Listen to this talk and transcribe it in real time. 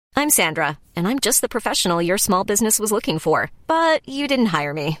I'm Sandra, and I'm just the professional your small business was looking for. But you didn't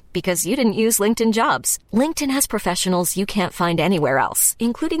hire me because you didn't use LinkedIn Jobs. LinkedIn has professionals you can't find anywhere else,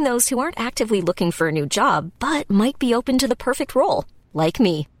 including those who aren't actively looking for a new job, but might be open to the perfect role, like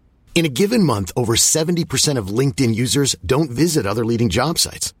me. In a given month, over 70% of LinkedIn users don't visit other leading job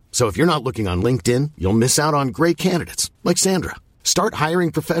sites. So if you're not looking on LinkedIn, you'll miss out on great candidates like Sandra. Start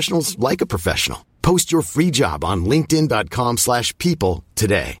hiring professionals like a professional. Post your free job on linkedin.com/people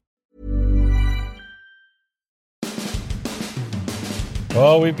today.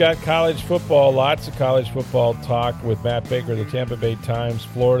 Well, we've got college football, lots of college football talk with Matt Baker, the Tampa Bay Times.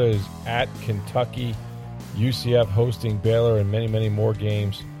 Florida is at Kentucky, UCF hosting Baylor, and many, many more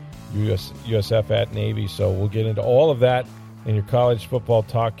games. USF at Navy. So we'll get into all of that in your college football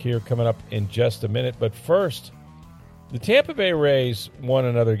talk here coming up in just a minute. But first, the Tampa Bay Rays won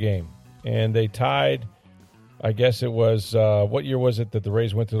another game, and they tied, I guess it was, what year was it that the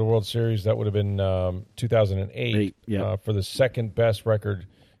Rays went to the World Series? That would have been 2008 for the second best record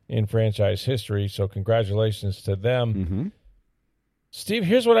in franchise history. So congratulations to them. Mm-hmm. Steve,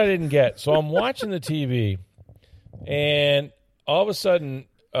 here's what I didn't get. So I'm watching the TV, and all of a sudden,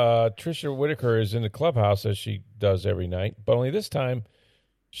 Tricia Whitaker is in the clubhouse as she does every night, but only this time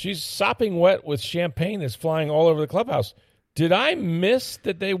she's sopping wet with champagne that's flying all over the clubhouse. Did I miss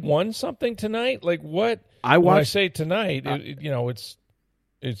that they won something tonight? Like what? When I say tonight,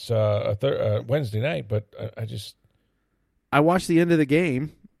 it's a Wednesday night, but I watched the end of the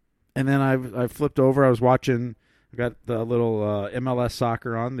game, and then I flipped over. I was watching. I got the little MLS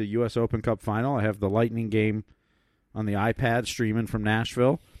soccer on, the U.S. Open Cup final. I have the Lightning game on the iPad streaming from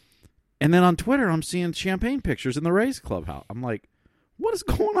Nashville. And then on Twitter, I'm seeing champagne pictures in the Rays clubhouse. I'm like, what is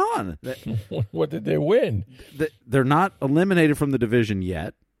going on? What did they win? They're not eliminated from the division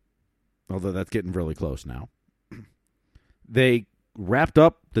yet, although that's getting really close now. They wrapped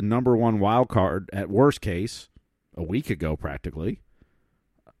up the number one wild card at worst case a week ago practically.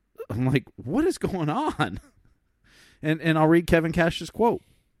 I'm like, what is going on? And I'll read Kevin Cash's quote.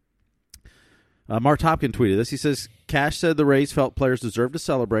 Mark Topkin tweeted this. He says, Cash said the Rays felt players deserved to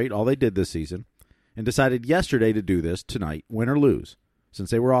celebrate all they did this season and decided yesterday to do this tonight, win or lose, since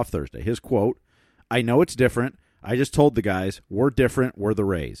they were off Thursday. His quote, I know it's different. I just told the guys, we're different. We're the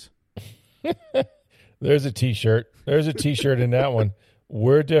Rays. There's a T-shirt. There's a T-shirt in that one.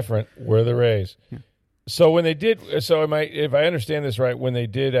 We're different. We're the Rays. Yeah. So when they did, if I understand this right, when they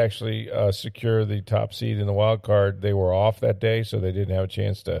did actually secure the top seed in the wild card, they were off that day, so they didn't have a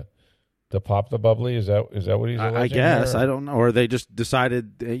chance to pop the bubbly. Is that what he's alleging? I guess I don't know, or they just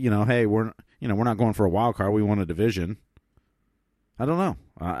decided, hey, we're not going for a wild card. We won a division. I don't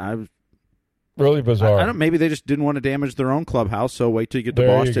know. Really bizarre. Maybe they just didn't want to damage their own clubhouse, so wait till you get to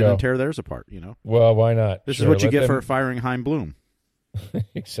Boston and tear theirs apart. Well, why not? This is what you get for firing Chaim Bloom.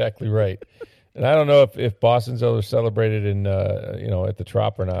 Exactly right. And I don't know if Boston's ever celebrated in at the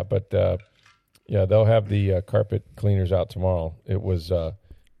Trop or not, but they'll have the carpet cleaners out tomorrow. It was a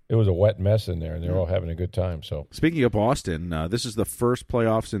wet mess in there, and they're all having a good time. So speaking of Boston, this is the first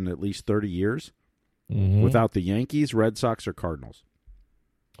playoffs in at least 30 years without the Yankees, Red Sox, or Cardinals.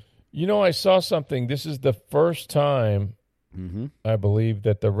 I saw something. This is the first time, I believe,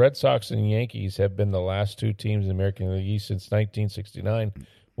 that the Red Sox and Yankees have been the last two teams in the American League East since 1969,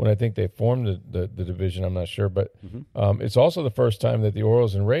 when I think they formed the division. I'm not sure, but it's also the first time that the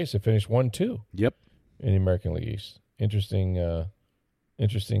Orioles and Rays have finished 1-2. Yep, in the American League East. Interesting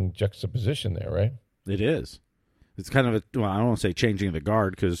juxtaposition there, right? It is. It's kind of I don't want to say changing the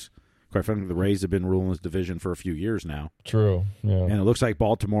guard because, quite frankly, the Rays have been ruling this division for a few years now. True, yeah. And it looks like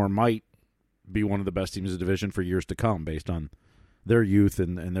Baltimore might be one of the best teams in the division for years to come based on their youth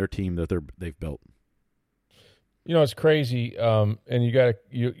and their team that they've built. It's crazy, and you got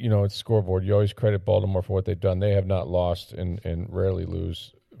to, it's scoreboard. You always credit Baltimore for what they've done. They have not lost and rarely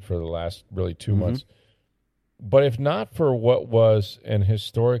lose for the last really 2 months. But if not for what was an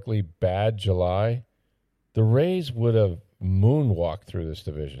historically bad July, the Rays would have moonwalked through this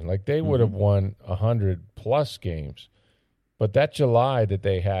division. Like, they would have won 100-plus games. But that July that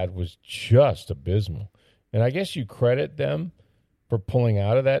they had was just abysmal. And I guess you credit them for pulling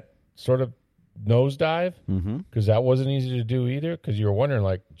out of that sort of nosedive, because that wasn't easy to do either, because you were wondering,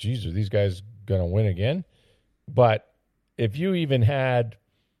 like, geez, are these guys going to win again? But if you even had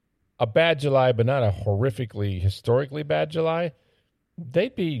a bad July, but not a horrifically, historically bad July,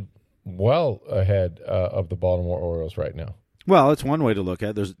 they'd be well ahead of the Baltimore Orioles right now. Well, it's one way to look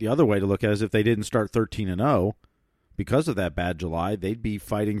at it. There's the other way to look at it is if they didn't start 13-0 because of that bad July, they'd be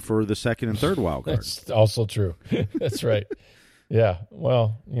fighting for the second and third wild card. That's also true. That's right. Yeah.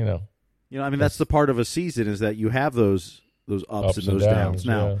 Well, that's the part of a season is that you have those ups and those downs.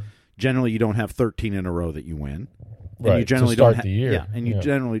 Now, generally, you don't have 13 in a row that you win. And right, you generally to start don't the year. Yeah, and you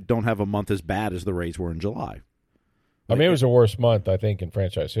generally don't have a month as bad as the Rays were in July. I mean, it was the worst month, I think, in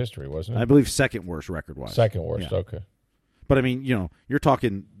franchise history, wasn't it? I believe second worst record-wise. Second worst, yeah. Okay. But, I mean, you're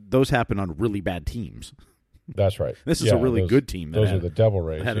talking those happen on really bad teams. That's right. This is a really good team. Those are the Devil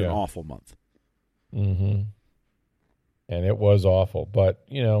Rays. Had an awful month. Mm-hmm. And it was awful. But,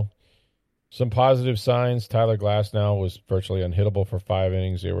 some positive signs. Tyler Glasnow was virtually unhittable for 5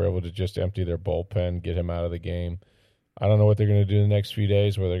 innings. They were able to just empty their bullpen, get him out of the game. I don't know what they're going to do the next few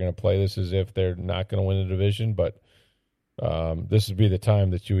days, where they're going to play this as if they're not going to win the division, but this would be the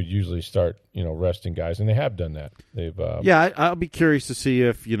time that you would usually start, resting guys, and they have done that. They've I'll be curious to see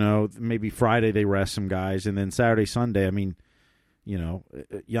if, maybe Friday they rest some guys, and then Saturday, Sunday, I mean,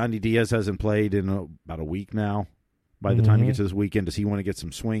 Yandy Diaz hasn't played in about a week now. By the time he gets to this weekend, does he want to get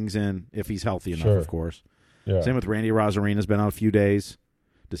some swings in, if he's healthy enough, of course? Yeah. Same with Randy Rosarina's been out a few days.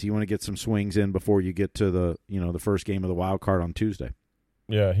 Does he want to get some swings in before you get to the first game of the wild card on Tuesday?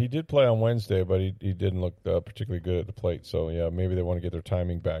 Yeah, he did play on Wednesday, but he didn't look particularly good at the plate. So, yeah, maybe they want to get their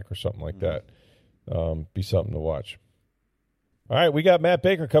timing back or something like that. Be something to watch. All right, we got Matt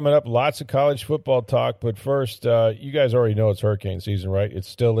Baker coming up. Lots of college football talk. But first, you guys already know it's hurricane season, right? It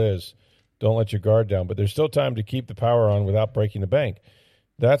still is. Don't let your guard down. But there's still time to keep the power on without breaking the bank.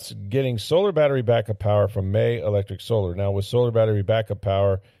 That's getting solar battery backup power from May Electric Solar. Now, with solar battery backup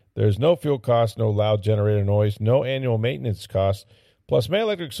power, there's no fuel cost, no loud generator noise, no annual maintenance costs. Plus, May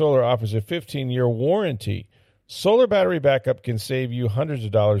Electric Solar offers a 15-year warranty. Solar battery backup can save you hundreds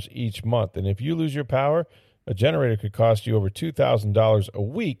of dollars each month. And if you lose your power, a generator could cost you over $2,000 a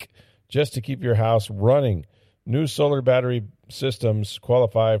week just to keep your house running. New solar battery systems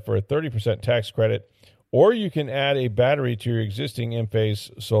qualify for a 30% tax credit, or you can add a battery to your existing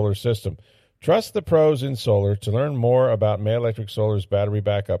in-phase solar system. Trust the pros in solar. To learn more about May Electric Solar's battery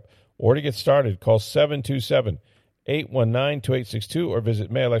backup or to get started, call 727-819-2862 or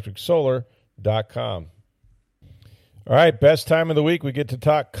visit mayelectricsolar.com. All right, best time of the week. We get to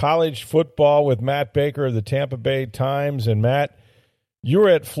talk college football with Matt Baker of the Tampa Bay Times. And, Matt, you were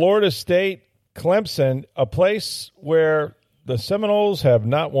at Florida State, Clemson, a place where the Seminoles have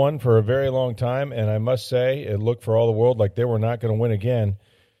not won for a very long time, and I must say it looked for all the world like they were not going to win again.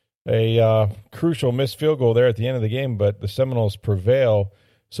 A crucial missed field goal there at the end of the game, but the Seminoles prevail.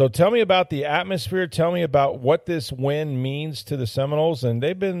 So tell me about the atmosphere. Tell me about what this win means to the Seminoles, and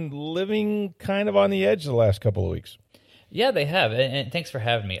they've been living kind of on the edge the last couple of weeks. Yeah, they have, and thanks for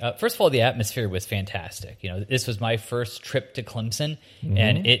having me. First of all, the atmosphere was fantastic. This was my first trip to Clemson,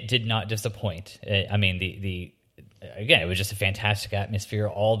 and it did not disappoint. I mean, again, it was just a fantastic atmosphere.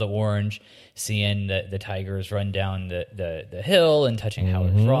 All the orange, seeing the Tigers run down the hill and touching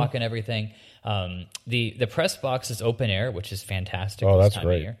Howard Rock and everything. The press box is open air, which is fantastic. Oh, this that's time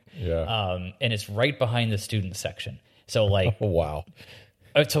great. of year. Yeah, and it's right behind the student section. So like, oh, wow.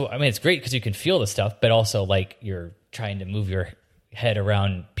 So I mean, it's great because you can feel the stuff, but also like you're trying to move your head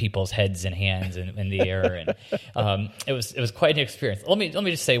around people's heads and hands in the air, and it was quite an experience. Let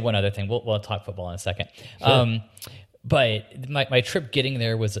me just say one other thing. We'll talk football in a second. Sure. But my trip getting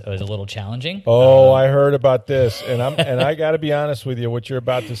there was a little challenging. Oh, I heard about this, and I got to be honest with you. What you're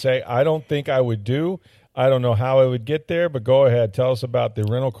about to say, I don't think I would do. I don't know how I would get there, but go ahead. Tell us about the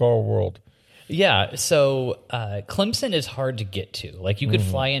rental car world. Yeah, so Clemson is hard to get to. Like, you could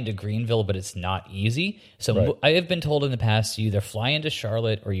fly into Greenville, but it's not easy. So right. I have been told in the past, you either fly into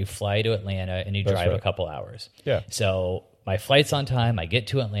Charlotte or you fly to Atlanta and you drive a couple hours. Yeah. So my flight's on time. I get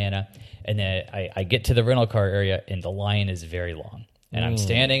to Atlanta, and then I get to the rental car area, and the line is very long. And I'm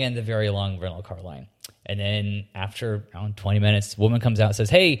standing in the very long rental car line. And then after around 20 minutes, a woman comes out and says,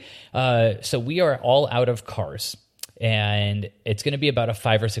 hey, so we are all out of cars. And it's going to be about a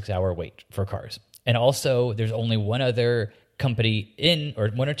 5 or 6 hour wait for cars. And also, there's only one other company or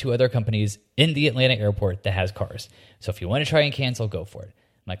one or two other companies in the Atlanta airport that has cars. So if you want to try and cancel, go for it.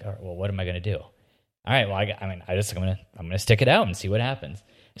 I'm like, all right, well, what am I going to do? All right, well, I'm going to stick it out and see what happens.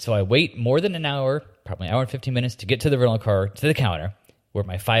 So I wait more than an hour, probably an hour and 15 minutes, to get to the rental car, to the counter, where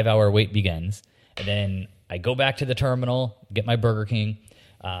my 5 hour wait begins. And then I go back to the terminal, get my Burger King,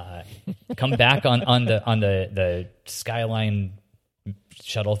 come back on the Skyline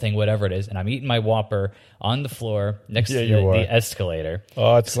shuttle thing, whatever it is, and I'm eating my Whopper on the floor next to the escalator.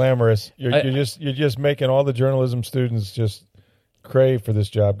 Oh, it's glamorous. You're just making all the journalism students just crave for this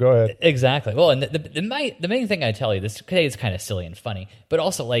job. Go ahead. Exactly. Well, and the main thing I tell you, this today is kind of silly and funny, but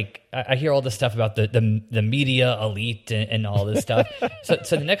also like I hear all this stuff about the media elite and all this stuff. So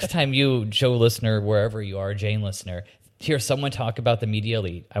the next time you, Joe listener, wherever you are, Jane listener, hear someone talk about the media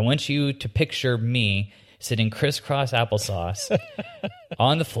elite, I want you to picture me sitting crisscross applesauce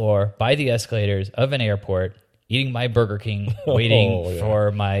on the floor by the escalators of an airport, eating my Burger King, waiting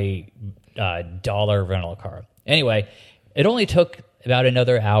for my dollar rental car. Anyway, it only took about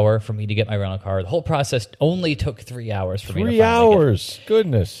another hour for me to get my rental car. The whole process only took 3 hours for me to finally 3 hours?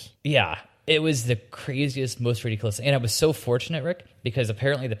 Goodness. Yeah. It was the craziest, most ridiculous. And I was so fortunate, Rick, because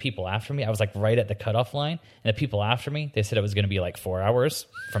apparently the people after me, I was like right at the cutoff line. And the people after me, they said it was going to be like 4 hours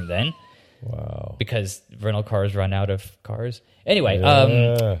from then. Wow. Because rental cars run out of cars. Anyway,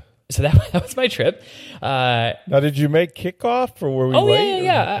 so that was my trip. Now, did you make kickoff or were we late?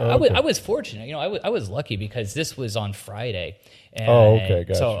 Yeah. Okay. I was fortunate. You know, I was lucky because this was on Friday. And okay,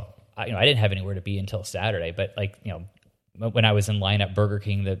 gotcha. So, I didn't have anywhere to be until Saturday. But when I was in line at Burger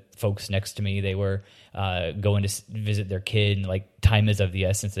King, the folks next to me, they were going to visit their kid, and time is of the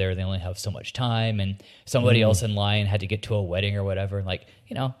essence there. They only have so much time, and somebody else in line had to get to a wedding or whatever. And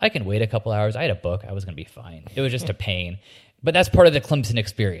I can wait a couple hours. I had a book. I was going to be fine. It was just a pain. But that's part of the Clemson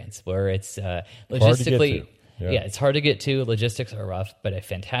experience, where it's logistically, it's hard to get to. Logistics are rough, but a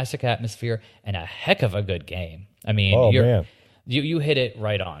fantastic atmosphere and a heck of a good game. I mean, man. You hit it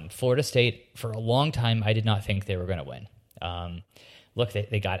right on. Florida State, for a long time, I did not think they were going to win. Look,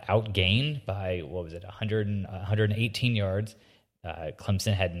 they got outgained by, 118 yards.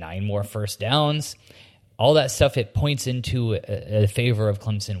 Clemson had 9 more first downs. All that stuff, it points into a favor of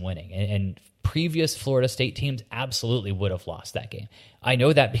Clemson winning. And previous Florida State teams absolutely would have lost that game. I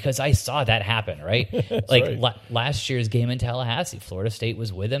know that because I saw that happen, right? Right. Last year's game in Tallahassee, Florida State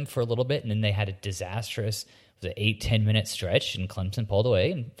was with them for a little bit, and then they had a disastrous 8-10 minute stretch, and Clemson pulled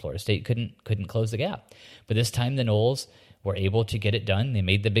away, and Florida State couldn't close the gap. But this time the Noles were able to get it done. They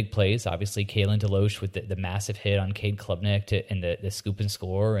made the big plays. Obviously, Kalen DeLoach with the massive hit on Cade Klubnik and the scoop and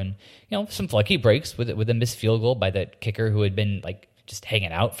score, and some lucky breaks with a missed field goal by that kicker who had been just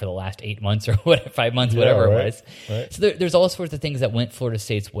hanging out for the last 8 months or 5 months, whatever it was. Right. So there's all sorts of things that went Florida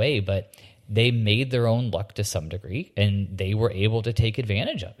State's way, but they made their own luck to some degree, and they were able to take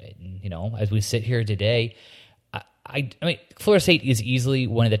advantage of it. And as we sit here today, I mean, Florida State is easily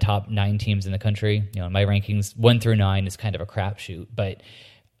one of the top 9 teams in the country. In my rankings, 1 through 9 is kind of a crapshoot, but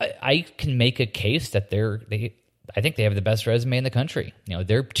I can make a case that I think they have the best resume in the country.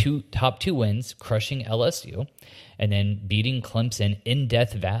 Their top 2 wins, crushing LSU, and then beating Clemson in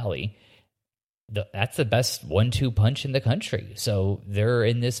Death Valley. That's the best 1-2 punch in the country. So they're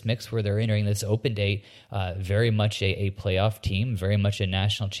in this mix where they're entering this open date, very much a playoff team, very much a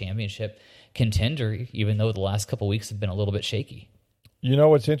national championship contender, even though the last couple of weeks have been a little bit shaky.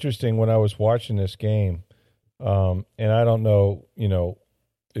 What's interesting, when I was watching this game, and I don't know,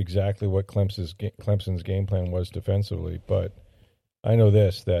 exactly what Clemson's game plan was defensively, but I know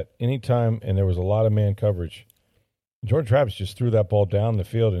that anytime, and there was a lot of man coverage, Jordan Travis just threw that ball down the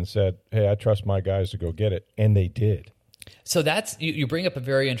field and said, hey, I trust my guys to go get it, and they did. So that's you bring up a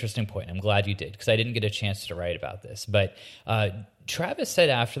very interesting point. I'm glad you did, because I didn't get a chance to write about this. But Travis said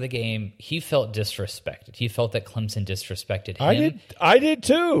after the game he felt disrespected. He felt that Clemson disrespected him. I did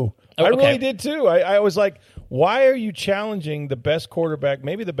too. Oh, I okay. really did too. I was like, why are you challenging the best quarterback,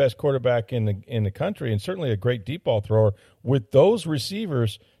 maybe the best quarterback in the country, and certainly a great deep ball thrower, with those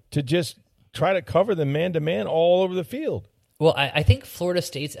receivers to just try to cover them man-to-man all over the field? Well, I think Florida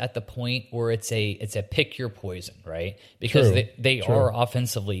State's at the point where it's a pick your poison, right? Because they are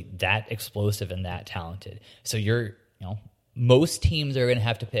offensively that explosive and that talented. So most teams are going to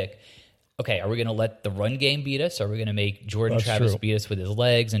have to pick, okay, are we going to let the run game beat us? Or are we going to make Jordan Travis beat us with his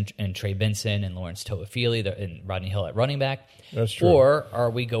legs and Trey Benson and Lawrence Toafili and Rodney Hill at running back? That's true. Or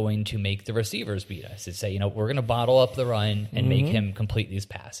are we going to make the receivers beat us and say, we're going to bottle up the run and make him complete these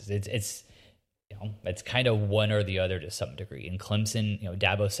passes? It's kind of one or the other to some degree. And Clemson,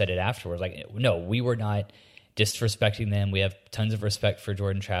 Dabo said it afterwards, no, we were not disrespecting them. We have tons of respect for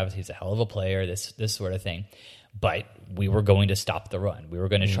Jordan Travis. He's a hell of a player, this sort of thing. But we were going to stop the run. We were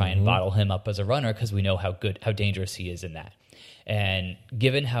going to try and bottle him up as a runner because we know how dangerous he is in that. And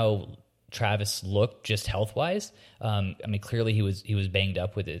given how Travis looked just health-wise, clearly he was banged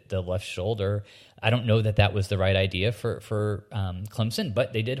up with the left shoulder. I don't know that was the right idea for Clemson,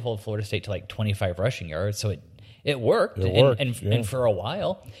 but they did hold Florida State to 25 rushing yards, so it worked. And for a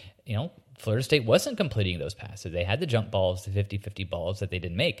while, Florida State wasn't completing those passes. They had the jump balls, the 50-50 balls that they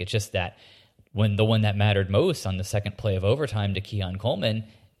didn't make. It's just that when the one that mattered most on the second play of overtime to Keon Coleman,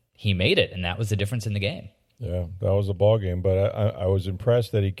 he made it, and that was the difference in the game. Yeah, that was a ball game, but I was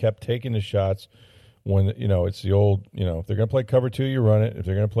impressed that he kept taking the shots when, it's the old, if they're going to play cover 2, you run it. If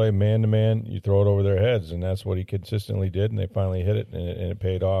they're going to play man-to-man, you throw it over their heads, and that's what he consistently did, and they finally hit it, and it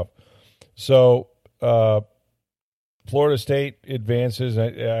paid off. So Florida State advances. I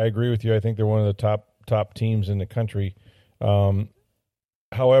agree with you. I think they're one of the top top teams in the country.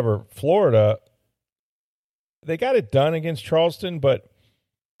 However, Florida, they got it done against Charleston, but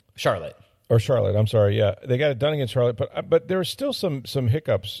Charlotte. I'm sorry. Yeah, they got it done against Charlotte, but there are still some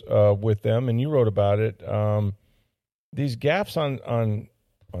hiccups with them, and you wrote about it. These gaps on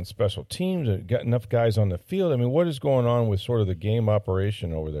special teams, got enough guys on the field. I mean, what is going on with sort of the game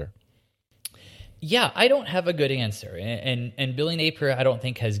operation over there? Yeah, I don't have a good answer, and Billy Napier I don't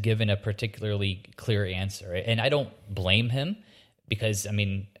think has given a particularly clear answer, and I don't blame him because I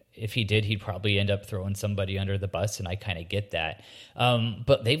mean, if he did, he'd probably end up throwing somebody under the bus, and I kind of get that.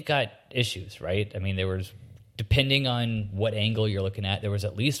 But they've got issues, right? I mean, there was, depending on what angle you're looking at, there was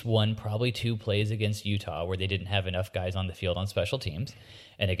at least one, probably two plays against Utah where they didn't have enough guys on the field on special teams.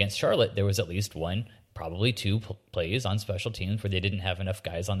 And against Charlotte, there was at least one, probably two plays on special teams where they didn't have enough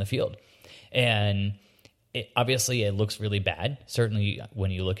guys on the field. And obviously, it looks really bad. Certainly,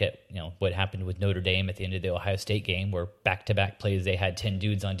 when you look at what happened with Notre Dame at the end of the Ohio State game, where back-to-back plays they had 10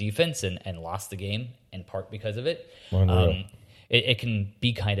 dudes on defense and lost the game in part because of it. It can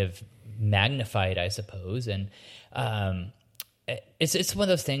be kind of magnified, I suppose, and it's one of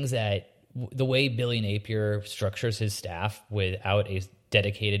those things that the way Billy Napier structures his staff without a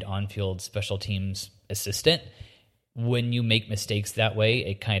dedicated on-field special teams assistant, when you make mistakes that way,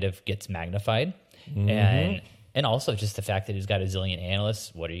 it kind of gets magnified. And also just the fact that he's got a zillion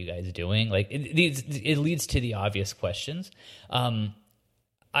analysts. What are you guys doing? Like it leads to the obvious questions.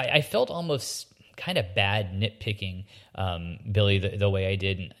 I felt almost kind of bad nitpicking Billy the way I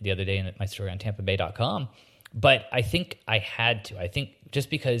did the other day in my story on TampaBay.com. But I think I had to. I think just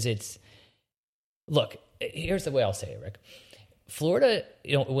because look, here's the way I'll say it, Rick. Florida,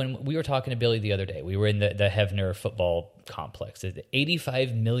 when we were talking to Billy the other day, we were in the Hefner football complex. It's the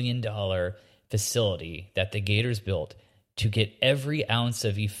 $85 million facility that the Gators built to get every ounce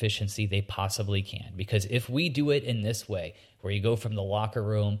of efficiency they possibly can. Because if we do it in this way, where you go from the locker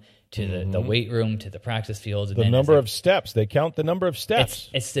room to the weight room to the practice fields. And the number of steps. They count the number of steps.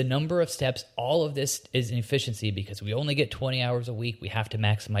 It's the number of steps. All of this is efficiency because we only get 20 hours a week. We have to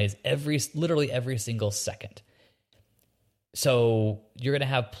maximize literally every single second. So you're going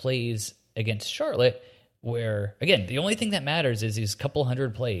to have plays against Charlotte where, again, the only thing that matters is these couple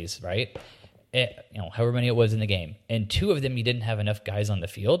hundred plays, right? However many it was in the game. And two of them, you didn't have enough guys on the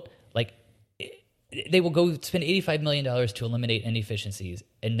field. Like, they will go spend $85 million to eliminate inefficiencies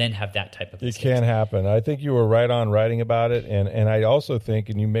and then have that type of mistakes. It can't happen. I think you were right on writing about it. And I also think,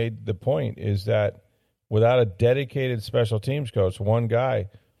 and you made the point, is that without a dedicated special teams coach, one guy,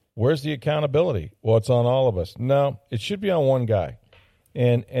 where's the accountability? Well, it's on all of us. No, it should be on one guy.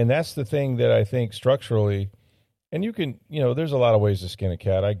 And that's the thing that I think structurally, and you can, there's a lot of ways to skin a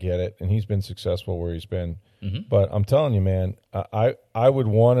cat. I get it. And he's been successful where he's been. Mm-hmm. But I'm telling you, man, I would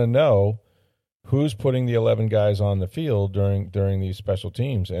want to know who's putting the 11 guys on the field during these special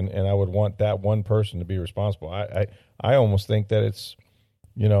teams. And I would want that one person to be responsible. I almost think that it's,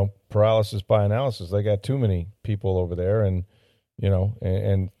 paralysis by analysis. They got too many people over there and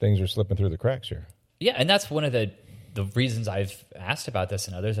things are slipping through the cracks here. Yeah, and that's one of the reasons I've asked about this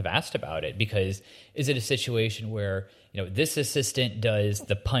and others have asked about it, because is it a situation where, this assistant does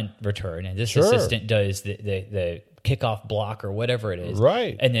the punt return and this assistant does the kickoff block or whatever it is.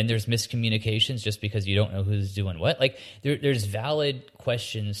 Right. And then there's miscommunications just because you don't know who's doing what. Like there's valid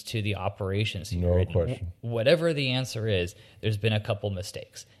questions to the operations here. No question. Whatever the answer is, there's been a couple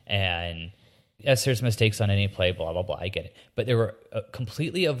mistakes. And yes, there's mistakes on any play, blah, blah, blah. I get it. But there were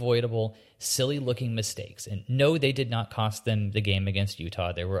completely avoidable, silly-looking mistakes. And no, they did not cost them the game against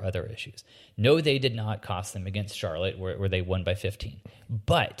Utah. There were other issues. No, they did not cost them against Charlotte, where they won by 15.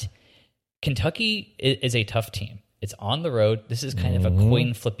 But Kentucky is a tough team. It's on the road. This is kind of a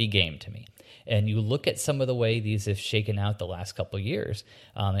coin-flippy game to me. And you look at some of the way these have shaken out the last couple of years.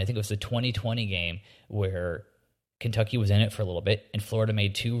 I think it was the 2020 game where Kentucky was in it for a little bit, and Florida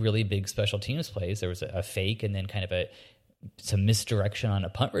made two really big special teams plays. There was a fake and then kind of some misdirection on a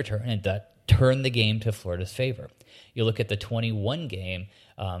punt return, and that turned the game to Florida's favor. You look at the 21 game,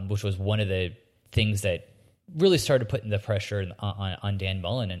 which was one of the things that really started putting the pressure on Dan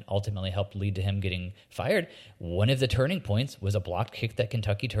Mullen and ultimately helped lead to him getting fired. One of the turning points was a blocked kick that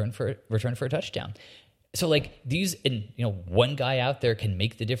Kentucky returned for a touchdown. So like these, one guy out there can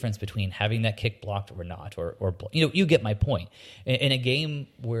make the difference between having that kick blocked or not, or you get my point. In a game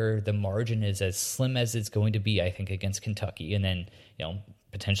where the margin is as slim as it's going to be, I think, against Kentucky, and then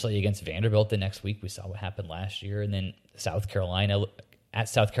potentially against Vanderbilt the next week. We saw what happened last year, and then South Carolina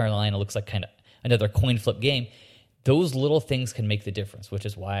looks like kind of another coin flip game. those little things can make the difference, which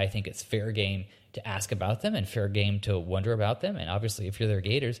is why I think it's fair game to ask about them and fair game to wonder about them. And obviously, if you're their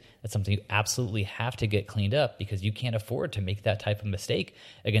Gators, that's something you absolutely have to get cleaned up because you can't afford to make that type of mistake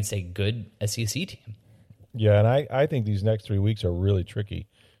against a good SEC team. Yeah, and I think these next 3 weeks are really tricky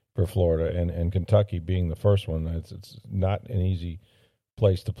for Florida, and Kentucky being the first one. It's not an easy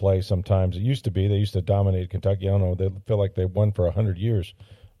place to play sometimes. It used to be. They used to dominate Kentucky. I don't know. They feel like they won for 100 years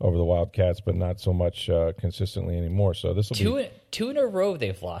over the Wildcats, but not so much consistently anymore. So this will be two in a row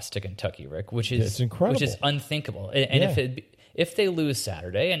they've lost to Kentucky, Rick, which is it's incredible, which is unthinkable. And if they lose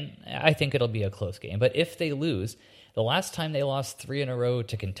Saturday, and I think it'll be a close game, but if they lose, the last time they lost 3 in a row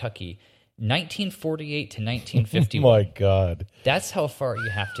to Kentucky, 1948 to 1951. My God, that's how far you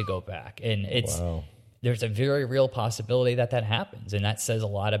have to go back, and there's a very real possibility that happens, and that says a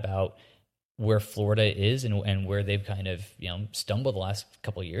lot about where Florida is and where they've kind of stumbled the last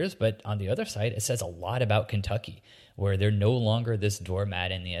couple of years. But on the other side, it says a lot about Kentucky, where they're no longer this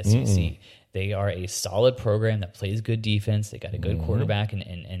doormat in the SEC. Mm-mm. They are a solid program that plays good defense. They got a good quarterback,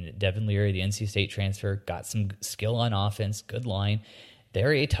 and Devin Leary, the NC State transfer, got some skill on offense, good line.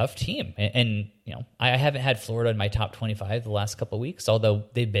 They're a tough team. And I haven't had Florida in my top 25 the last couple of weeks, although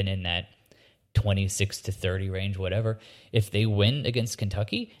they've been in that 26 to 30 range, whatever. If they win against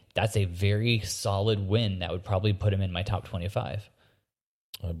Kentucky, that's a very solid win. That would probably put them in my top 25.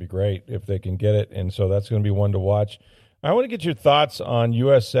 That'd be great if they can get it. And so that's going to be one to watch. I want to get your thoughts on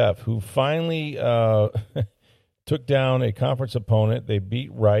USF, who finally took down a conference opponent. They beat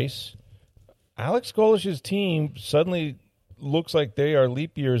Rice. Alex Golish's team suddenly looks like they are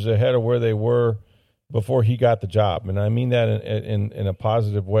leap years ahead of where they were before he got the job. And I mean that in a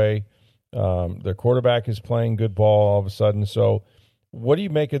positive way. Their quarterback is playing good ball all of a sudden. So what do you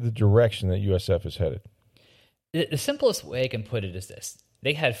make of the direction that USF is headed? The simplest way I can put it is this.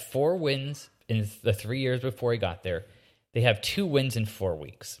 They had 4 wins in the 3 years before he got there. They have 2 wins in 4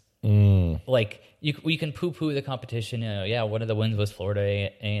 weeks. Like, we can poo-poo the competition. One of the wins was Florida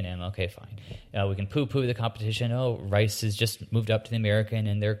A&M. Okay, fine. We can poo-poo the competition. Rice has just moved up to the American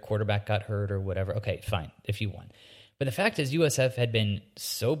and their quarterback got hurt or whatever. Okay, fine, if you won. But the fact is USF had been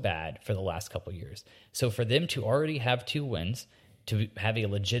so bad for the last couple of years. So for them to already have 2 wins, to have a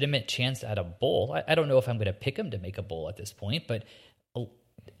legitimate chance at a bowl, I don't know if I'm going to pick them to make a bowl at this point, but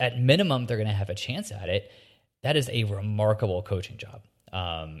at minimum, they're going to have a chance at it. That is a remarkable coaching job.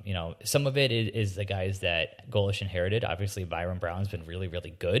 Some of it is the guys that Golish inherited. Obviously, Byron Brown's been really, really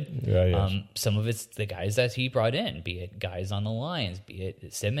good. Yeah, some of it's the guys that he brought in, be it guys on the lines, be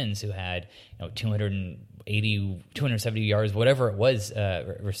it Simmons, who had 270 yards, whatever it was,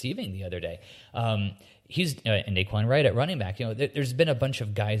 receiving the other day. He's and Naquan Wright at running back. There's been a bunch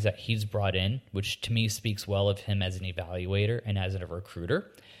of guys that he's brought in, which to me speaks well of him as an evaluator and as a recruiter.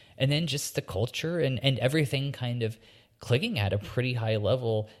 And then just the culture and everything kind of clicking at a pretty high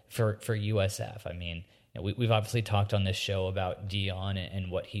level for USF. I mean, we've obviously talked on this show about Dion and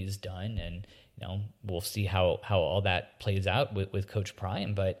what he's done, and we'll see how all that plays out with Coach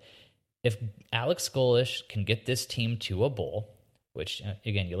Prime. But if Alex Golish can get this team to a bowl, which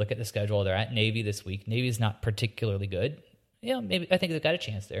again, you look at the schedule, they're at Navy this week. Navy's not particularly good. Maybe I think they've got a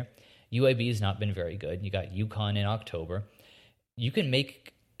chance there. UAB has not been very good. You got UConn in October. You can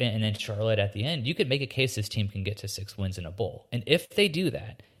make, and then Charlotte at the end, you could make a case this team can get to 6 wins in a bowl. And if they do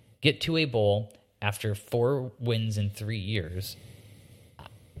that, get to a bowl after 4 wins in 3 years,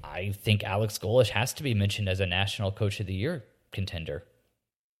 I think Alex Golish has to be mentioned as a National Coach of the Year contender.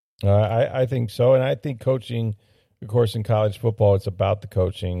 I think so. And I think coaching, of course, in college football, it's about the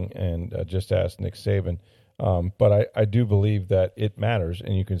coaching, and just ask Nick Saban. But I do believe that it matters,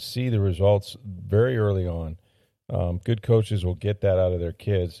 and you can see the results very early on. Good coaches will get that out of their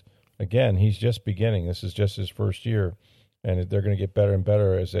kids. Again, he's just beginning. This is just his first year, and they're going to get better and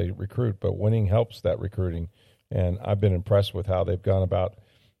better as they recruit. But winning helps that recruiting, and I've been impressed with how they've gone about,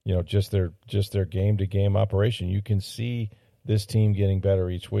 just their game-to-game operation. You can see this team getting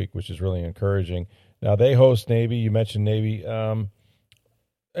better each week, which is really encouraging. Now, they host Navy. You mentioned Navy.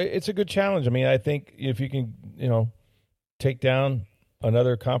 It's a good challenge. I mean, I think if you can, take down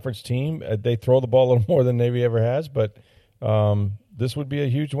another conference team, they throw the ball a little more than Navy ever has, but this would be a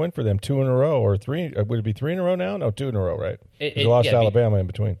huge win for them. 2 in a row, or 3. Would it be 3 in a row now? No, 2 in a row, right? They lost to Alabama in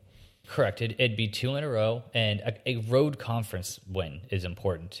between. Correct. It'd be 2 in a row, and a road conference win is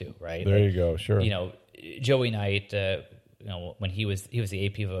important too, right? There you go. Sure. Joey Knight, when he was the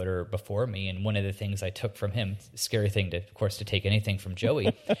AP voter before me, and one of the things I took from him, scary thing to take anything from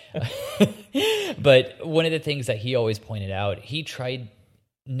Joey, but one of the things that he always pointed out, he tried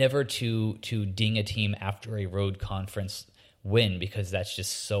never to ding a team after a road conference win, because that's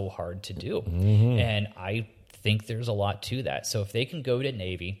just so hard to do. Mm-hmm. And I think there's a lot to that. So if they can go to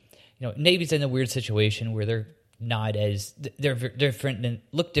Navy, Navy's in a weird situation where they're not as they're different and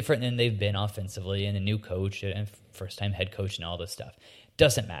look different than they've been offensively, and a new coach and first time head coach and all this stuff.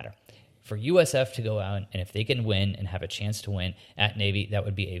 Doesn't matter. For USF to go out, and if they can win and have a chance to win at Navy, that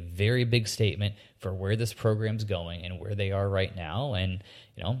would be a very big statement for where this program's going and where they are right now. And,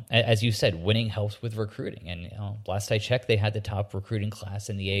 as you said, winning helps with recruiting. And last I checked, they had the top recruiting class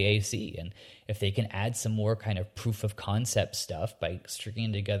in the AAC. And if they can add some more kind of proof of concept stuff by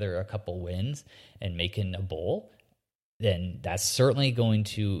stringing together a couple wins and making a bowl, then that's certainly going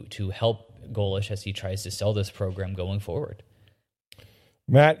to help Golish as he tries to sell this program going forward.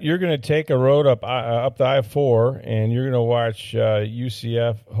 Matt, you're going to take a road up the I-4, and you're going to watch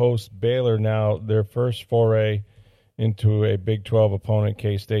UCF host Baylor now. Their first foray into a Big 12 opponent,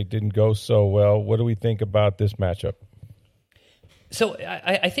 K-State, didn't go so well. What do we think about this matchup? So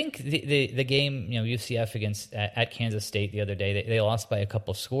I think the game, UCF at Kansas State the other day, they lost by a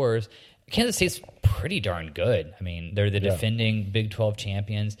couple scores. Kansas State's pretty darn good. I mean, they're the defending Big 12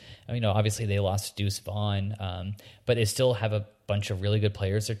 champions. Obviously they lost Deuce Vaughn, but they still have a bunch of really good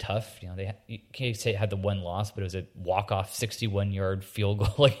players. They're tough. Kansas State had the one loss, but it was a walk-off 61-yard field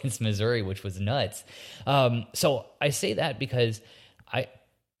goal against Missouri, which was nuts. So I say that because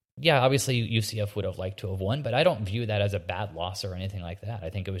obviously UCF would have liked to have won, but I don't view that as a bad loss or anything like that. I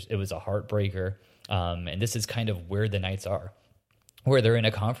think it was a heartbreaker, and this is kind of where the Knights are, where they're in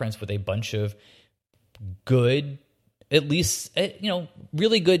a conference with a bunch of good, at least,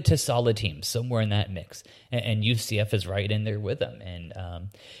 really good to solid teams somewhere in that mix. And UCF is right in there with them. And,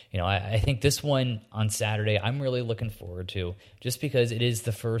 I think this one on Saturday, I'm really looking forward to, just because it is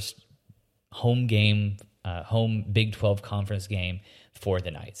the first home game, home Big 12 conference game for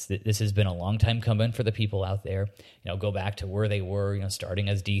the Knights. This has been a long time coming for the people out there. Go back to where they were, starting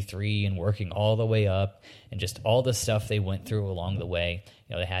as D3 and working all the way up, and just all the stuff they went through along the way.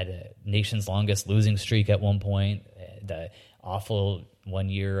 They had a nation's longest losing streak at one point, the awful 1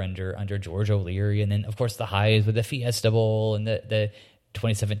 year under George O'Leary, and then of course the highs with the Fiesta Bowl and the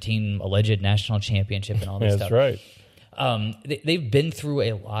 2017 alleged national championship and all this stuff. That's right. They've been through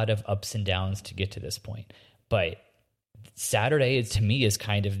a lot of ups and downs to get to this point, but Saturday, to me, is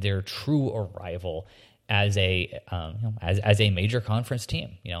kind of their true arrival as a major conference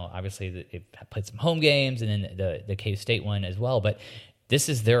team. Obviously they've played some home games, and then the K-State one as well. But this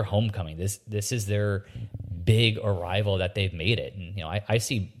is their homecoming. This is their big arrival that they've made it. And I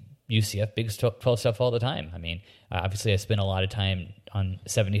see UCF Big 12 stuff all the time. I mean, obviously I spent a lot of time on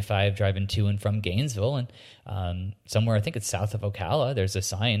 75 driving to and from Gainesville, and somewhere, I think it's south of Ocala, there's a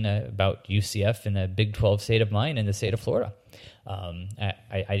sign about UCF in the Big 12 state of mind in the state of Florida.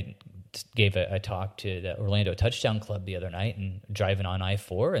 I gave a talk to the Orlando Touchdown Club the other night, and driving on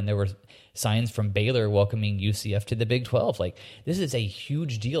I-4, and there were signs from Baylor welcoming UCF to the Big 12. Like, this is a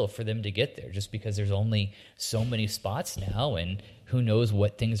huge deal for them to get there, just because there's only so many spots now, and who knows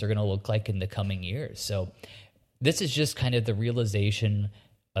what things are going to look like in the coming years. So this is just kind of the realization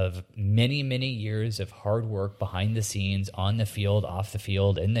of many, many years of hard work behind the scenes, on the field, off the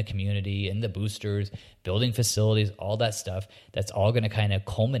field, in the community, in the boosters, building facilities, all that stuff. That's all going to kind of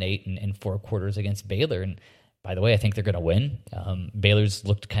culminate in 4 quarters against Baylor. And by the way, I think they're going to win. Baylor's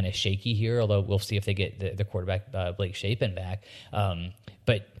looked kind of shaky here, although we'll see if they get the quarterback, Blake Shapen, back.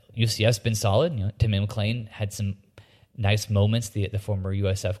 But UCF's been solid. Tim McClain had some nice moments, the former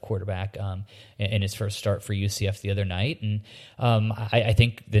USF quarterback, in his first start for UCF the other night. And I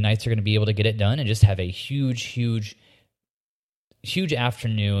think the Knights are going to be able to get it done and just have a huge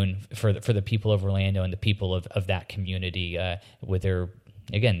afternoon for the people of Orlando and the people of that community, with their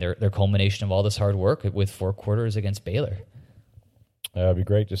culmination of all this hard work with 4 quarters against Baylor. It'd be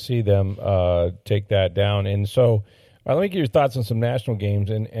great to see them take that down. And so let me get your thoughts on some national games.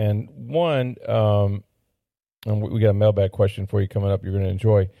 And one, and we got a mailbag question for you coming up you're going to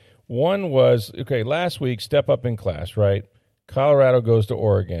enjoy. One was, last week, step up in class, right? Colorado goes to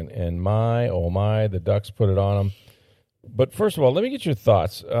Oregon, and my, the Ducks put it on them. But first of all, let me get your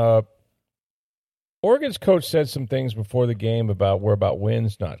thoughts. Oregon's coach said some things before the game about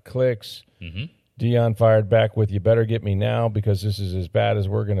wins, not clicks. Mm-hmm. Dion fired back with, "You better get me now because this is as bad as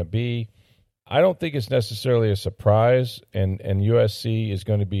we're going to be." I don't think it's necessarily a surprise, and USC is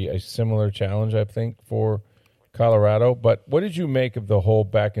going to be a similar challenge, I think, for Colorado. But what did you make of the whole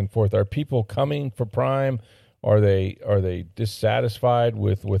back and forth? Are people coming for Prime? Are they dissatisfied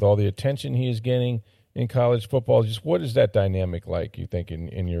with all the attention he is getting in college football? Just what is that dynamic like, you think,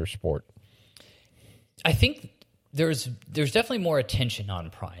 in your sport? I think there's definitely more attention on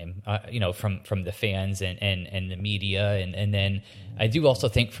Prime, from the fans and the media, and then I do also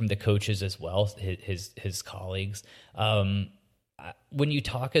think from the coaches as well, his colleagues. When you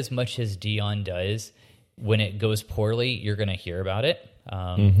talk as much as Deion does, when it goes poorly, you're going to hear about it.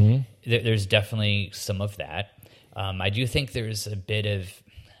 There's definitely some of that. I do think there's a bit of,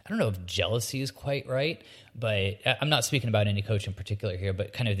 I don't know if jealousy is quite right, but I'm not speaking about any coach in particular here,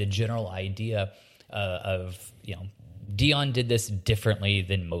 but kind of the general idea of Deion did this differently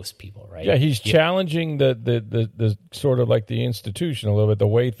than most people, right? Yeah, he's challenging the sort of like the institution a little bit, the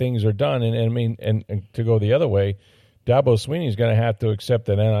way things are done, and to go the other way, Dabo Swinney's going to have to accept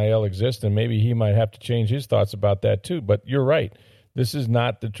that NIL exists, and maybe he might have to change his thoughts about that too. But you're right, this is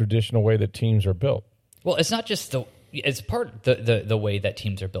not the traditional way that teams are built. Well, it's not just it's part the way that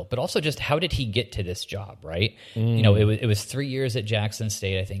teams are built, but also just how did he get to this job, right? It was 3 years at Jackson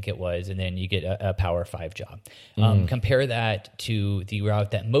State, I think it was, and then you get a Power 5 job. Compare that to the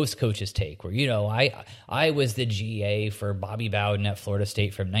route that most coaches take, where I was the GA for Bobby Bowden at Florida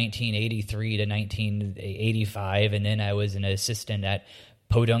State from 1983 to 1985, and then I was an assistant at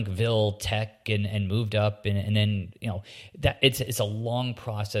Podunkville Tech and moved up and then that it's a long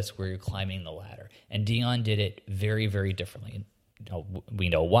process where you're climbing the ladder, and Deion did it very, very differently. We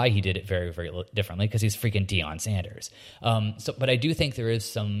know why he did it very, very differently, because he's freaking Deion Sanders. But I do think there is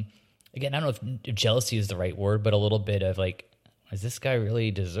some, again, I don't know if jealousy is the right word, but a little bit of like, does this guy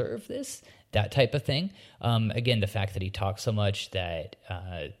really deserve this? That type of thing. Again, the fact that he talks so much that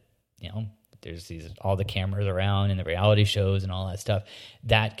there's all the cameras around and the reality shows and all that stuff,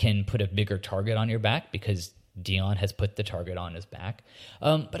 that can put a bigger target on your back because Deion has put the target on his back.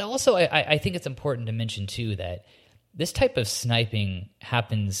 But also, I think it's important to mention too that this type of sniping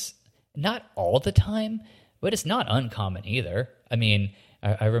happens not all the time, but it's not uncommon either. I mean,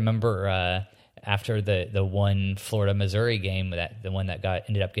 I remember after the one Florida-Missouri game, the one that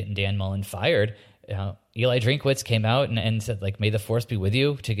ended up getting Dan Mullen fired, Eli Drinkwitz came out and said, like, may the force be with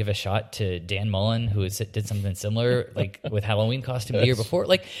you, to give a shot to Dan Mullen, who did something similar, like with Halloween costume the year before.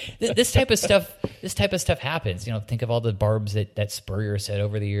 Like this type of stuff happens. Think of all the barbs that Spurrier said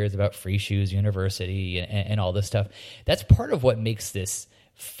over the years about Free Shoes University and all this stuff. That's part of what makes this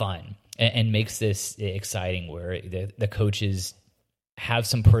fun and makes this exciting, where the coaches have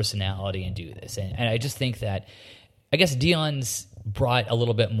some personality and do this. And I just think that, I guess Deion's brought a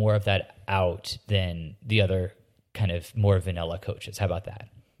little bit more of that out than the other kind of more vanilla coaches. How about that?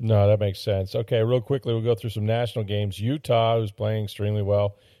 No, that makes sense. Okay, real quickly, we'll go through some national games. Utah, who's playing extremely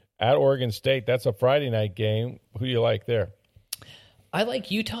well, at Oregon State. That's a Friday night game. Who do you like there? I like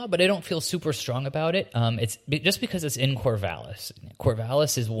Utah, but I don't feel super strong about it. It's just because it's in Corvallis.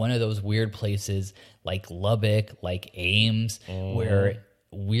 Corvallis is one of those weird places like Lubbock, like Ames, where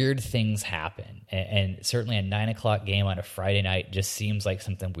weird things happen, and certainly a 9:00 game on a Friday night just seems like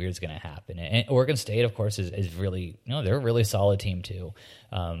something weird is going to happen. And Oregon State, of course, is really, they're a really solid team too.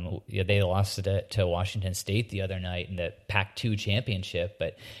 They lost to Washington State the other night in the Pac-2 championship,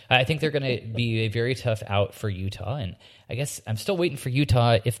 but I think they're going to be a very tough out for Utah. And I guess I'm still waiting for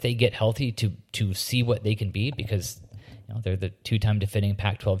Utah, if they get healthy, to see what they can be, because they're the two-time defending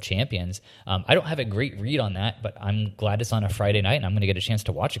Pac-12 champions. I don't have a great read on that, but I'm glad it's on a Friday night, and I'm going to get a chance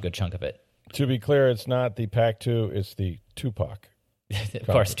to watch a good chunk of it. To be clear, it's not the Pac-2, it's the Tupac. Of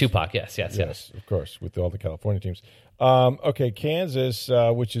course, Tupac, yes. Of course, with all the California teams. Okay, Kansas,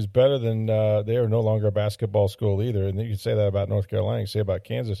 which is better than they are no longer a basketball school either, and you can say that about North Carolina, you can say about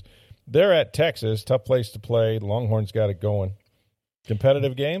Kansas. They're at Texas, tough place to play. Longhorns got it going.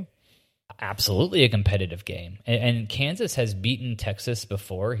 Competitive game? Absolutely a competitive game. And Kansas has beaten Texas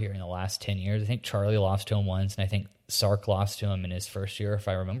before here in the last 10 years. I think Charlie lost to him once, and I think Sark lost to him in his first year, if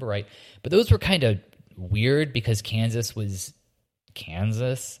I remember right. But those were kind of weird because Kansas was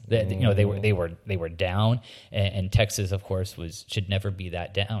Kansas. They were down, and Texas, of course, should never be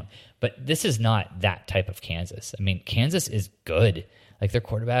that down. But this is not that type of Kansas. I mean, Kansas is good. Like, their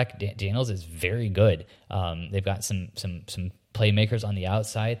quarterback, Daniels, is very good. They've got some playmakers on the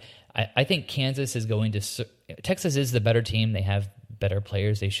outside. I think Kansas is going to – Texas is the better team. They have better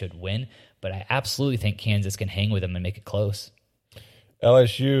players. They should win. But I absolutely think Kansas can hang with them and make it close.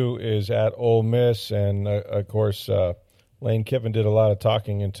 LSU is at Ole Miss, and, of course, Lane Kiffin did a lot of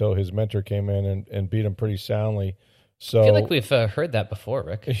talking until his mentor came in and beat him pretty soundly. So, I feel like we've heard that before,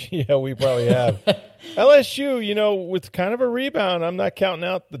 Rick. Yeah, we probably have. LSU, with kind of a rebound, I'm not counting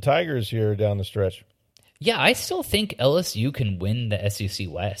out the Tigers here down the stretch. Yeah, I still think LSU can win the SEC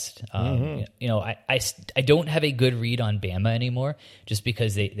West. I don't have a good read on Bama anymore, just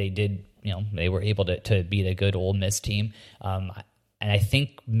because they did, they were able to beat a good Ole Miss team. I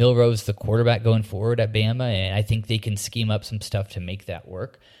think Milroe's the quarterback going forward at Bama, and I think they can scheme up some stuff to make that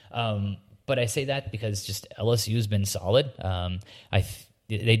work. But I say that because just LSU's been solid.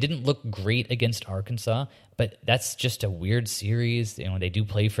 They didn't look great against Arkansas, but that's just a weird series. They do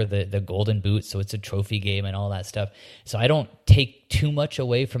play for the Golden Boot, so it's a trophy game and all that stuff. So I don't take too much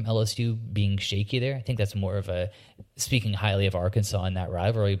away from LSU being shaky there. I think that's more of speaking highly of Arkansas in that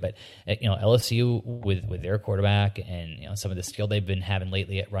rivalry. But LSU with their quarterback and some of the skill they've been having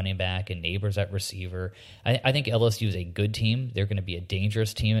lately at running back and Neighbors at receiver, I think LSU is a good team. They're going to be a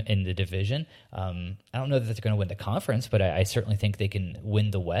dangerous team in the division. I don't know that they're going to win the conference, but I certainly think they can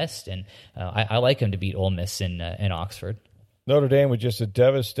win the West. And I like them to beat Ole Miss in Oxford. Notre Dame was just a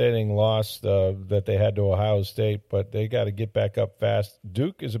devastating loss that they had to Ohio State, but they got to get back up fast.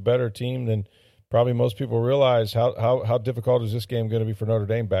 Duke is a better team than probably most people realize. How difficult is this game going to be for Notre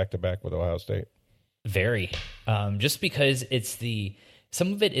Dame back-to-back with Ohio State? Very. Just because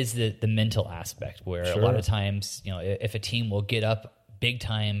some of it is the mental aspect where a lot of times, if a team will get up big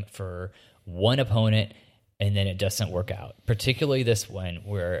time for one opponent and then it doesn't work out, particularly this one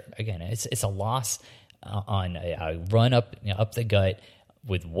where, again, it's a loss on a run up the gut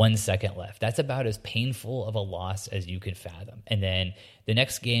with 1 second left. That's about as painful of a loss as you could fathom. And then the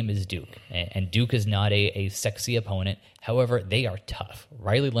next game is Duke, and Duke is not a sexy opponent. However, they are tough.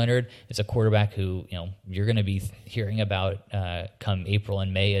 Riley Leonard is a quarterback who you're going to be hearing about come April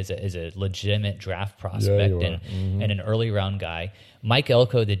and May as a legitimate draft prospect and an early round guy. Mike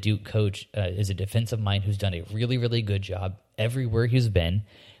Elko, the Duke coach, is a defensive mind who's done a really, really good job everywhere he's been.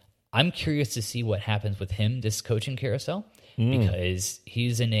 I'm curious to see what happens with him this coaching carousel because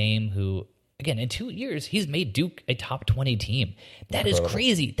he's a name who, again, in 2 years, he's made Duke a top 20 team. That is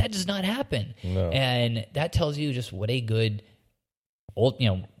crazy. That does not happen. No. And that tells you just what a good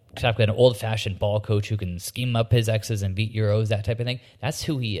an old-fashioned ball coach who can scheme up his X's and beat Euros, that type of thing. That's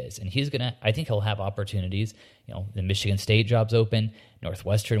who he is. And I think he'll have opportunities. The Michigan State job's open.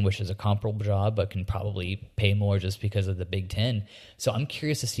 Northwestern, which is a comparable job, but can probably pay more just because of the Big Ten. So I'm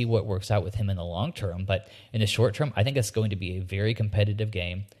curious to see what works out with him in the long term. But in the short term, I think it's going to be a very competitive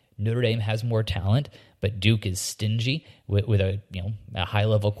game. Notre Dame has more talent, but Duke is stingy with a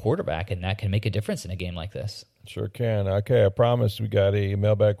high-level quarterback, and that can make a difference in a game like this. Sure can. Okay, I promised we got a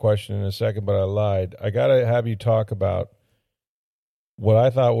mailbag question in a second, but I lied. I got to have you talk about what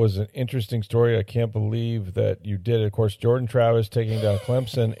I thought was an interesting story. I can't believe that you did it. Of course, Jordan Travis taking down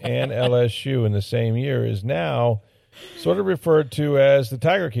Clemson and LSU in the same year is now sort of referred to as the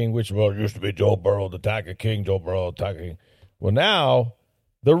Tiger King, which used to be Joe Burrow, the Tiger King, Joe Burrow, the Tiger King. Well, now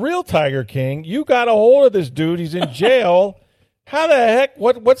the real Tiger King, you got a hold of this dude. He's in jail. How the heck?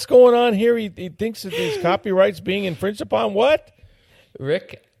 What's going on here? He thinks that his copyright's being infringed upon. What?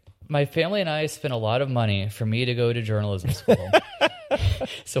 Rick, my family and I spent a lot of money for me to go to journalism school.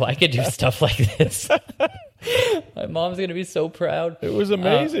 So I could do stuff like this. My mom's going to be so proud. It was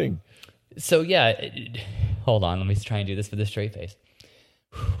amazing. Hold on. Let me try and do this with a straight face.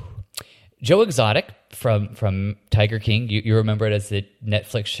 Joe Exotic from Tiger King. You remember it as the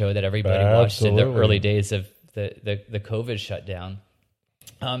Netflix show that everybody watched in the early days of the COVID shutdown.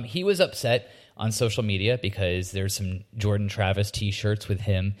 He was upset on social media because there's some Jordan Travis T-shirts with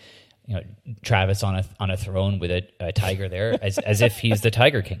him, Travis on a throne with a tiger there, as if he's the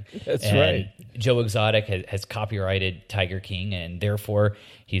Tiger King. That's right. Joe Exotic has copyrighted Tiger King, and therefore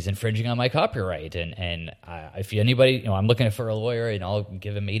he's infringing on my copyright. And if anybody, I'm looking for a lawyer, and I'll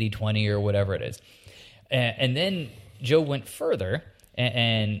give him 80-20 or whatever it is. And then Joe went further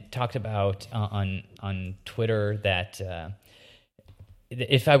and talked about on Twitter that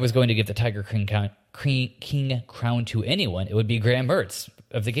if I was going to give the Tiger King crown to anyone, it would be Graham Mertz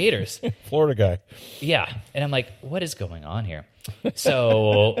of the Gators. Florida guy. Yeah. And I'm like, what is going on here?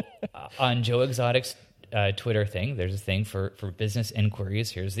 So on Joe Exotic's Twitter thing, there's a thing for business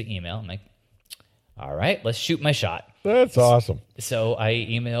inquiries. Here's the email. I'm like, all right, let's shoot my shot. That's awesome. So I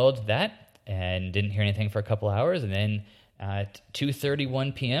emailed that and didn't hear anything for a couple hours. And then at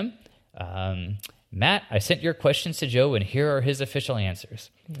 2:31 p.m., Matt, I sent your questions to Joe, and here are his official answers.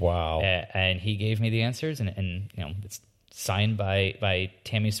 Wow. And he gave me the answers, and it's signed by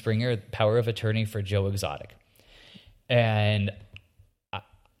Tammy Springer, power of attorney for Joe Exotic. And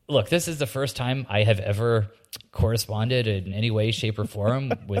look, this is the first time I have ever corresponded in any way, shape, or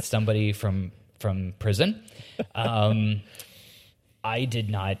form with somebody from prison. I did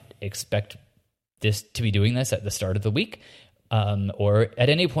not expect this to be doing this at the start of the week or at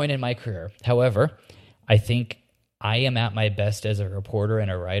any point in my career. However, I think I am at my best as a reporter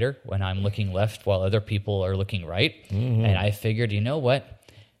and a writer when I'm looking left while other people are looking right. Mm-hmm. And I figured, you know what?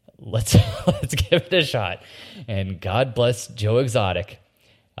 let's give it a shot. And God bless Joe Exotic,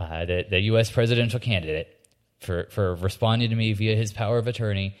 the U.S. presidential candidate, for responding to me via his power of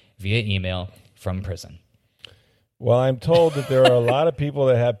attorney, via email from prison. Well, I'm told that there are a lot of people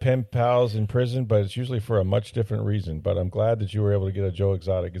that have pen pals in prison, but it's usually for a much different reason. But I'm glad that you were able to get a Joe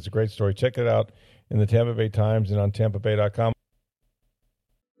Exotic. It's a great story. Check it out in the Tampa Bay Times and on TampaBay.com.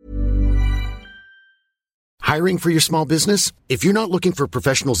 Hiring for your small business? If you're not looking for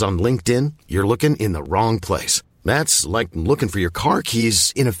professionals on LinkedIn, you're looking in the wrong place. That's like looking for your car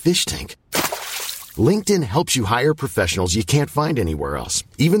keys in a fish tank. LinkedIn helps you hire professionals you can't find anywhere else,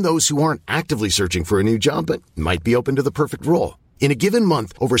 even those who aren't actively searching for a new job but might be open to the perfect role. In a given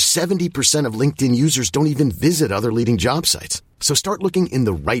month, over 70% of LinkedIn users don't even visit other leading job sites. So start looking in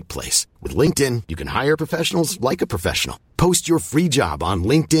the right place. With LinkedIn, you can hire professionals like a professional. Post your free job on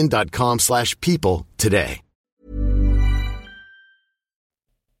linkedin.com/people today.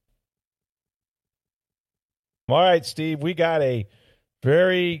 All right, Steve, we got a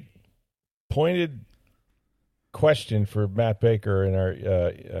very pointed question for Matt Baker in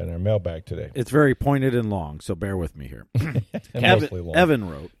our mailbag today. It's very pointed and long, so bear with me here. Mostly long. Evan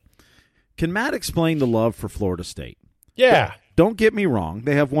wrote, "Can Matt explain the love for Florida State? Yeah. Don't get me wrong.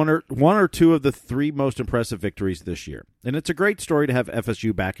 They have one or two of the three most impressive victories this year, and it's a great story to have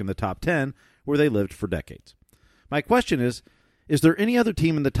FSU back in the top 10 where they lived for decades. My question is there any other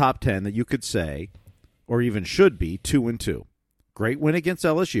team in the top 10 that you could say, or even should be, 2-2? Great win against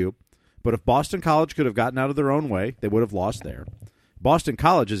LSU, but if Boston College could have gotten out of their own way, they would have lost there. Boston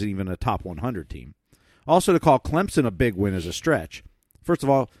College isn't even a top 100 team. Also, to call Clemson a big win is a stretch. First of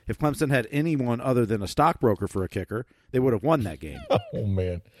all, if Clemson had anyone other than a stockbroker for a kicker, they would have won that game. Oh,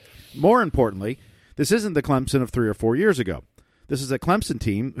 man. More importantly, this isn't the Clemson of 3 or 4 years ago. This is a Clemson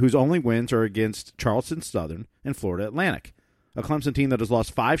team whose only wins are against Charleston Southern and Florida Atlantic, a Clemson team that has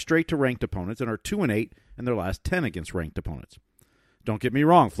lost 5 straight to ranked opponents and are 2-8 in their last 10 against ranked opponents. Don't get me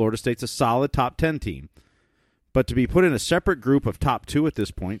wrong, Florida State's a solid top 10 team, but to be put in a separate group of top 2 at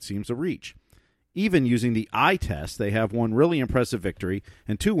this point seems a reach. Even using the eye test, they have one really impressive victory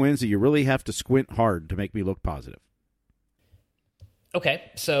and 2 wins that you really have to squint hard to make me look positive." Okay,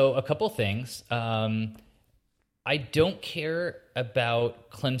 so a couple things. I don't care about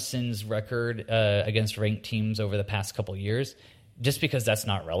Clemson's record against ranked teams over the past couple years, just because that's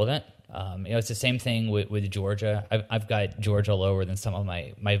not relevant. It's the same thing with Georgia. I've got Georgia lower than some of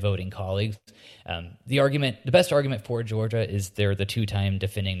my voting colleagues. The best argument for Georgia is they're the 2-time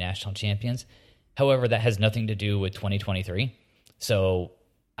defending national champions. However, that has nothing to do with 2023. So,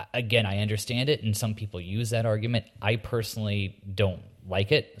 again, I understand it, and some people use that argument. I personally don't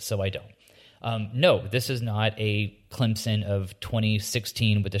like it, so I don't. No, this is not a Clemson of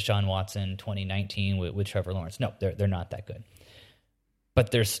 2016 with Deshaun Watson, 2019 with Trevor Lawrence. No, they're not that good.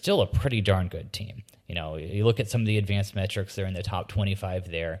 But they're still a pretty darn good team. You know, you look at some of the advanced metrics, they're in the top 25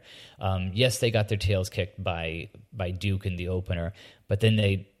 there. Yes, they got their tails kicked by Duke in the opener, but then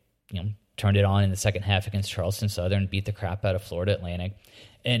they, turned it on in the second half against Charleston Southern, beat the crap out of Florida Atlantic.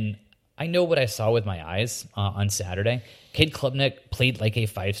 And I know what I saw with my eyes on Saturday. Cade Klubnik played like a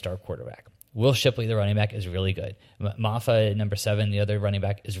 5-star quarterback. Will Shipley, the running back, is really good. Maffa, number 7, the other running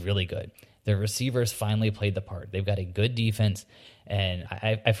back, is really good. Their receivers finally played the part. They've got a good defense, and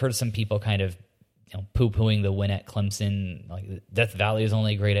I've heard some people kind of poo-pooing the win at Clemson, like Death Valley is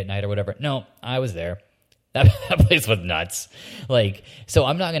only great at night or whatever. No, I was there. That place was nuts. So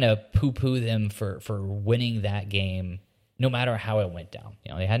I'm not going to poo-poo them for winning that game, no matter how it went down.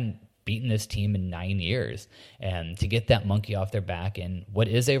 They hadn't beaten this team in 9 years, and to get that monkey off their back in what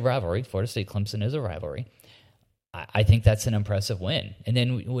is a rivalry, Florida State Clemson is a rivalry, I think that's an impressive win. And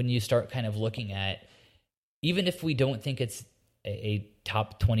then when you start kind of looking at, even if we don't think it's a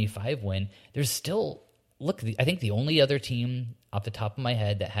top 25 win, there's still, I think the only other team off the top of my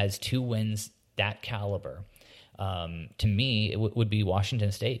head that has 2 wins that caliber, to me, it would be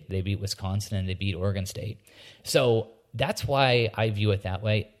Washington State. They beat Wisconsin and they beat Oregon State. So that's why I view it that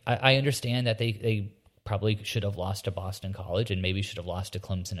way. I understand that they probably should have lost to Boston College and maybe should have lost to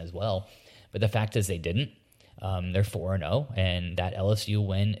Clemson as well. But the fact is they didn't. They're 4-0, and that LSU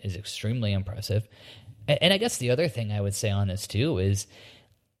win is extremely impressive. And I guess the other thing I would say on this too is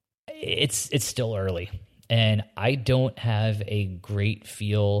it's still early. And I don't have a great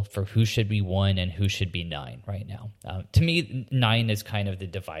feel for who should be 1 and who should be 9 right now. To me, 9 is kind of the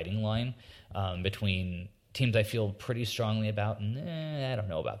dividing line between teams I feel pretty strongly about and I don't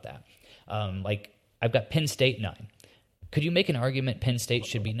know about that. I've got Penn State 9. Could you make an argument Penn State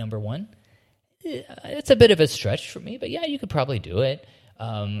should be number 1? It's a bit of a stretch for me, but yeah, you could probably do it.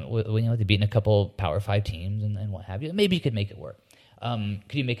 They've beaten a couple Power 5 teams and what have you. Maybe you could make it work.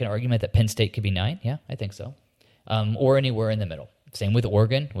 Could you make an argument that Penn State could be 9? Yeah, I think so. Or anywhere in the middle. Same with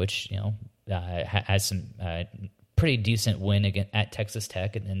Oregon, which has some pretty decent win at Texas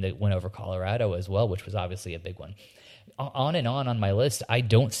Tech, and then the win over Colorado as well, which was obviously a big one. On and on my list, I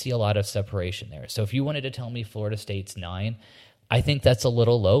don't see a lot of separation there. So if you wanted to tell me Florida State's 9, I think that's a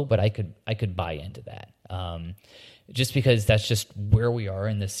little low, but I could buy into that. Just because that's just where we are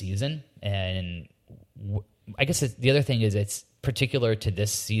in the season. And I guess the other thing is it's particular to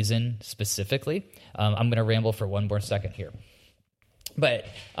this season specifically. I'm going to ramble for one more second here. But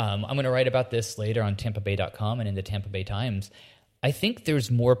I'm going to write about this later on TampaBay.com and in the Tampa Bay Times. I think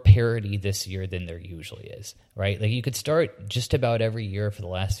there's more parity this year than there usually is, right? Like you could start just about every year for the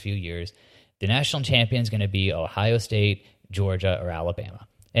last few years. The national champion is going to be Ohio State, Georgia, or Alabama.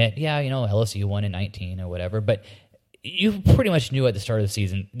 And yeah, LSU won in 19 or whatever, but you pretty much knew at the start of the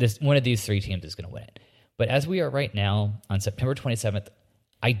season one of these three teams is going to win it. But as we are right now on September 27th,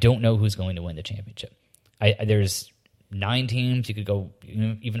 I don't know who's going to win the championship. There's 9 teams. You could go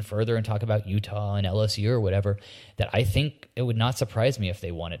even further and talk about Utah and LSU or whatever, that I think it would not surprise me if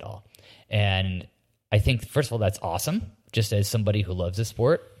they won it all. And I think, first of all, that's awesome, just as somebody who loves the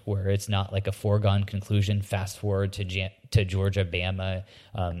sport, where it's not like a foregone conclusion, fast forward to Georgia, Bama,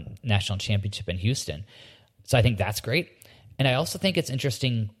 national championship in Houston. So I think that's great. And I also think it's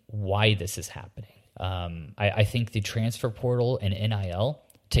interesting why this is happening. I think the transfer portal and NIL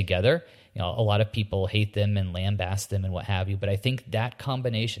together, a lot of people hate them and lambaste them and what have you, but I think that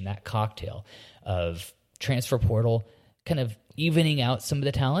combination, that cocktail of transfer portal kind of evening out some of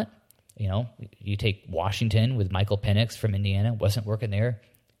the talent. You take Washington with Michael Penix from Indiana, wasn't working there,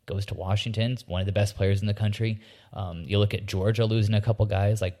 goes to Washington, one of the best players in the country. You look at Georgia losing a couple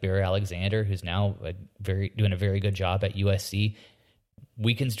guys like Barry Alexander, who's now doing a very good job at USC,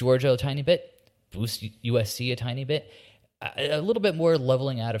 weakens Georgia a tiny bit, boosts USC a tiny bit. A little bit more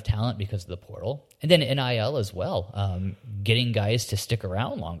leveling out of talent because of the portal. And then NIL as well, getting guys to stick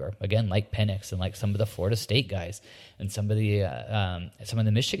around longer. Again, like Penix and like some of the Florida State guys and some of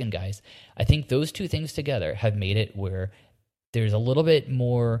the Michigan guys. I think those two things together have made it where there's a little bit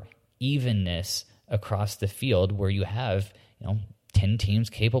more evenness across the field, where you have 10 teams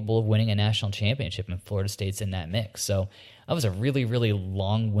capable of winning a national championship, and Florida State's in that mix. So that was a really, really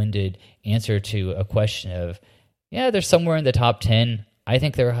long-winded answer to a question of, yeah, they're somewhere in the top 10. I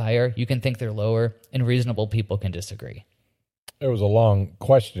think they're higher. You can think they're lower, and reasonable people can disagree. It was a long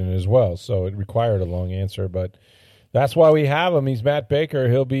question as well, so it required a long answer, but that's why we have him. He's Matt Baker.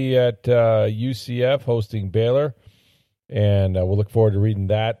 He'll be at UCF hosting Baylor, and we'll look forward to reading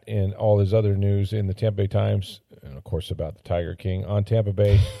that and all his other news in the Tampa Bay Times, and, of course, about the Tiger King on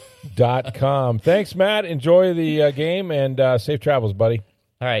TampaBay.com. Thanks, Matt. Enjoy the game, and safe travels, buddy.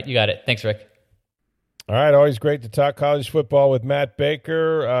 All right, you got it. Thanks, Rick. All right, always great to talk college football with Matt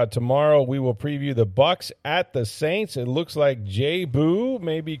Baker. Tomorrow we will preview the Bucs at the Saints. It looks like Jay Boo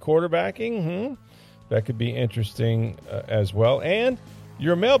may be quarterbacking. That could be interesting as well. And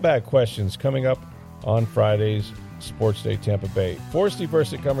your mailbag questions coming up on Friday's Sports Day Tampa Bay. For Steve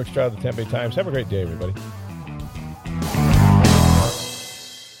Bursick, I'm Rick Stroud of the Tampa Bay Times. Have a great day, everybody.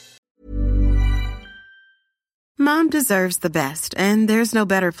 Mom deserves the best, and there's no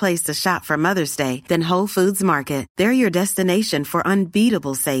better place to shop for Mother's Day than Whole Foods Market. They're your destination for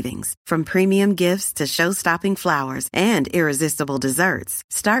unbeatable savings, from premium gifts to show-stopping flowers and irresistible desserts.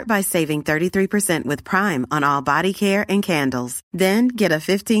 Start by saving 33% with Prime on all body care and candles. Then get a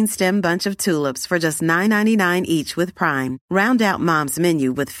 15-stem bunch of tulips for just $9.99 each with Prime. Round out Mom's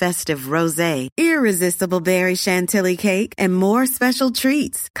menu with festive rosé, irresistible berry chantilly cake, and more special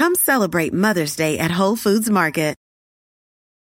treats. Come celebrate Mother's Day at Whole Foods Market.